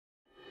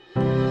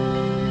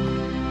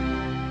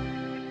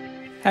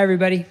Hi,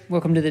 everybody.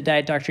 Welcome to the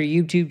Diet Doctor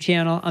YouTube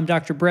channel. I'm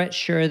Dr. Brett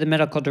Scher, the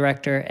medical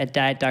director at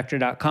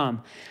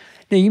dietdoctor.com.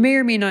 Now, you may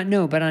or may not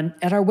know, but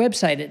at our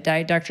website at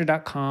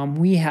dietdoctor.com,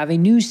 we have a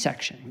news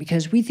section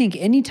because we think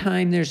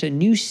anytime there's a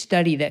new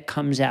study that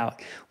comes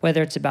out,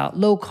 whether it's about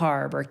low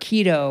carb or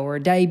keto or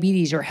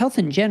diabetes or health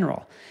in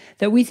general,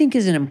 that we think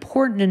is an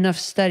important enough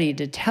study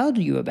to tell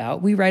you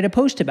about, we write a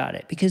post about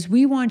it because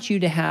we want you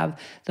to have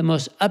the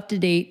most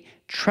up-to-date,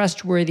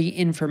 trustworthy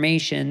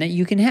information that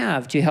you can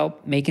have to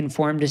help make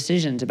informed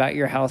decisions about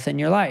your health and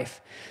your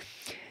life.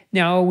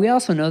 Now, we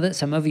also know that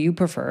some of you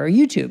prefer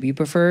YouTube. You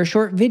prefer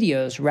short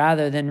videos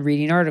rather than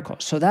reading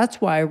articles. So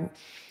that's why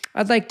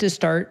I'd like to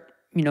start,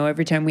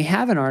 every time we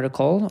have an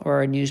article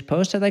or a news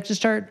post, I'd like to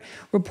start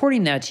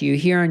reporting that to you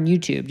here on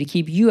YouTube to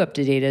keep you up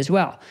to date as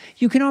well.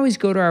 You can always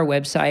go to our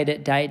website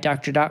at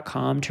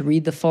dietdoctor.com to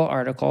read the full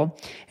article,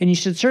 and you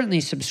should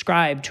certainly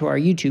subscribe to our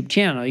YouTube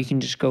channel. You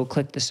can just go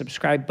click the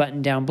subscribe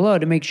button down below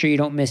to make sure you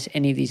don't miss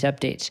any of these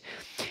updates.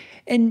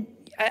 And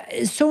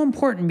it's so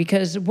important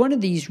because one of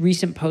these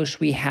recent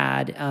posts we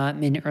had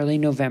in early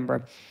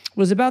November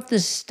was about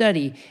this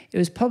study. It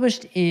was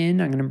published in,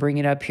 I'm going to bring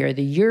it up here,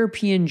 the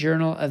European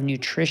Journal of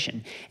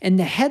Nutrition. And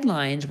the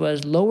headlines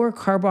was lower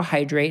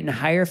carbohydrate and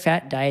higher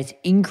fat diets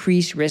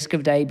increase risk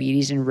of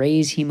diabetes and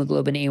raise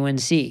hemoglobin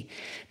A1C.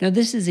 Now,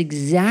 this is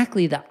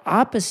exactly the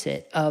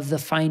opposite of the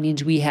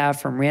findings we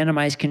have from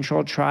randomized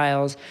controlled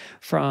trials,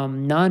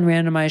 from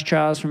non-randomized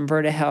trials, from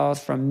Virta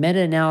Health, from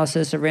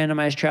meta-analysis of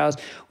randomized trials.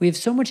 We have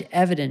so much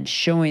evidence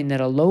showing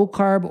that a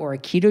low-carb or a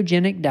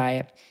ketogenic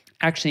diet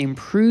actually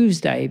improves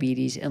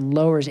diabetes and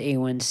lowers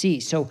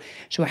A1C. So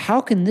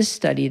how can this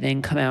study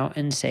then come out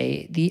and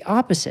say the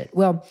opposite?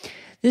 Well,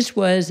 this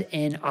was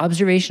an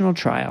observational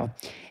trial,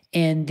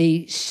 and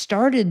they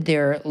started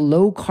their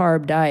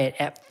low-carb diet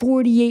at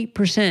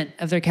 48%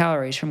 of their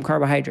calories from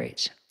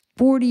carbohydrates.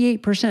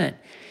 48%.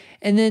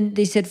 And then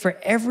they said for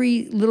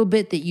every little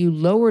bit that you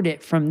lowered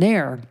it from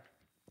there,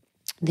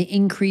 the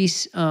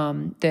increase,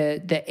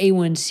 the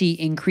A1C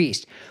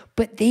increased.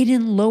 But they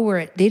didn't lower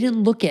it. They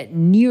didn't look at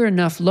near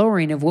enough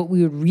lowering of what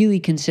we would really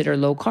consider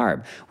low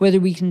carb, whether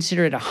we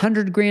consider it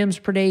 100 grams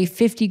per day,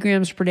 50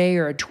 grams per day,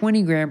 or a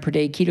 20 gram per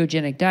day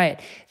ketogenic diet.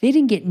 They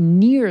didn't get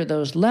near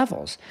those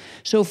levels.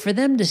 So for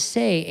them to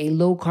say a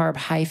low carb,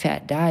 high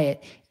fat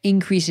diet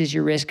increases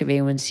your risk of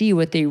A1C,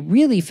 what they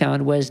really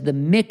found was the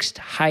mixed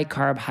high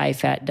carb, high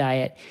fat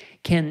diet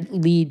can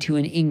lead to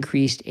an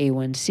increased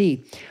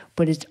A1C.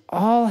 But it's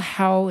all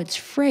how it's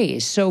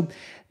phrased. So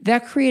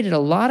that created a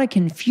lot of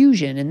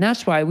confusion, and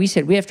that's why we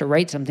said we have to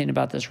write something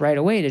about this right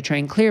away to try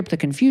and clear up the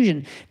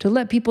confusion, to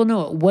let people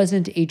know it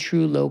wasn't a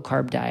true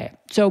low-carb diet.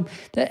 So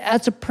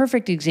that's a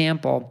perfect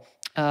example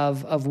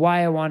of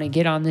why I want to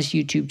get on this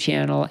YouTube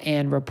channel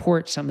and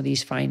report some of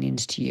these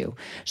findings to you.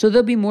 So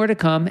there'll be more to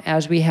come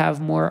as we have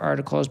more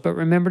articles, but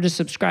remember to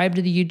subscribe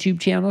to the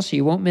YouTube channel so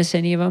you won't miss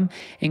any of them,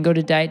 and go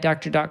to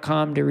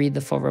dietdoctor.com to read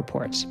the full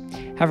reports.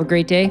 Have a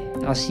great day.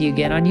 I'll see you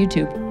again on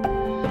YouTube.